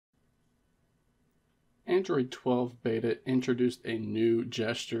Android 12 beta introduced a new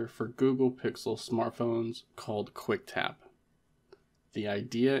gesture for Google Pixel smartphones called QuickTap. The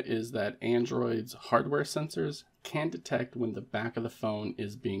idea is that Android's hardware sensors can detect when the back of the phone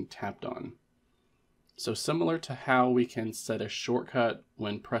is being tapped on. So similar to how we can set a shortcut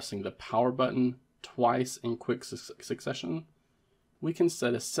when pressing the power button twice in quick succession, we can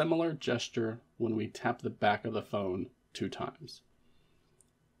set a similar gesture when we tap the back of the phone 2 times.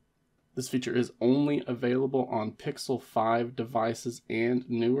 This feature is only available on Pixel 5 devices and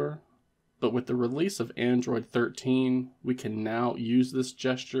newer, but with the release of Android 13, we can now use this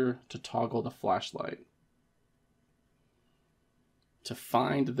gesture to toggle the flashlight. To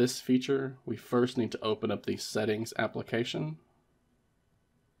find this feature, we first need to open up the Settings application,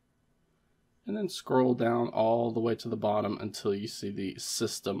 and then scroll down all the way to the bottom until you see the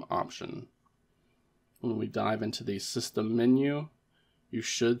System option. When we dive into the System menu, you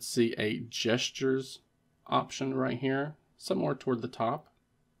should see a Gestures option right here, somewhere toward the top.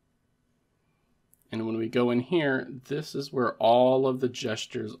 And when we go in here, this is where all of the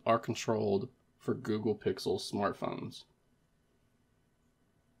gestures are controlled for Google Pixel smartphones.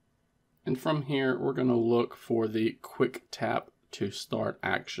 And from here, we're going to look for the Quick Tap to Start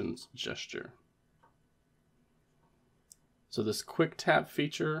Actions gesture. So this Quick Tap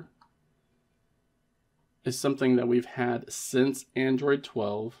feature is something that we've had since Android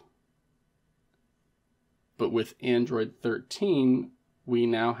 12, but with Android 13, we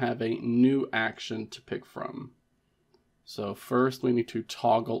now have a new action to pick from. So first we need to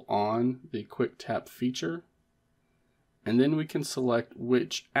toggle on the Quick Tap feature, and then we can select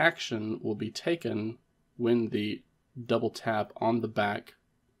which action will be taken when the double tap on the back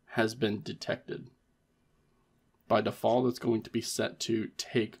has been detected. By default, it's going to be set to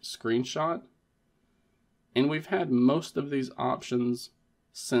Take Screenshot. And we've had most of these options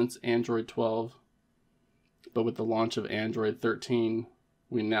since Android 12, but with the launch of Android 13,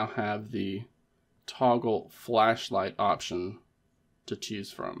 we now have the Toggle Flashlight option to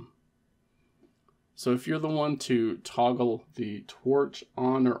choose from. So if you're the one to toggle the torch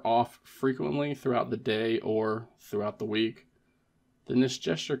on or off frequently throughout the day or throughout the week, then this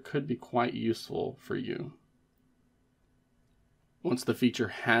gesture could be quite useful for you. Once the feature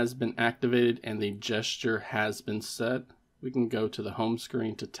has been activated and the gesture has been set, we can go to the home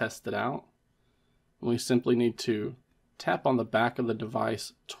screen to test it out. We simply need to tap on the back of the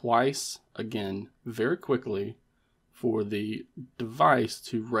device twice, again, very quickly, for the device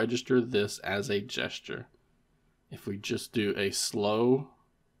to register this as a gesture. If we just do a slow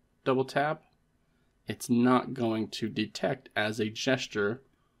double tap, it's not going to detect as a gesture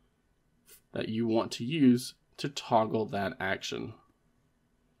that you want to use to toggle that action.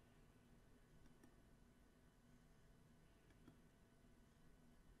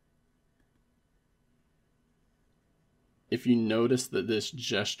 If you notice that this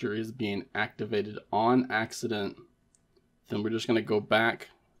gesture is being activated on accident, then we're just going to go back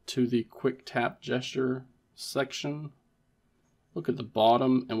to the Quick Tap gesture section. Look at the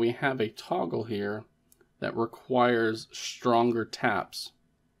bottom, and we have a toggle here that requires stronger taps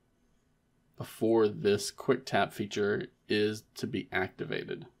before this Quick Tap feature is to be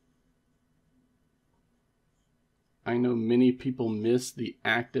activated. I know many people miss the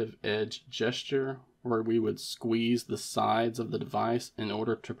Active Edge gesture, where we would squeeze the sides of the device in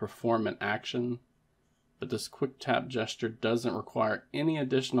order to perform an action, but this Quick Tap gesture doesn't require any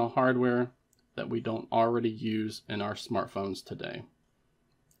additional hardware that we don't already use in our smartphones today.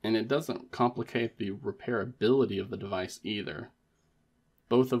 And it doesn't complicate the repairability of the device either,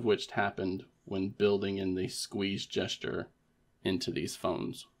 both of which happened when building in the squeeze gesture into these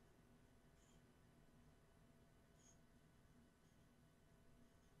phones.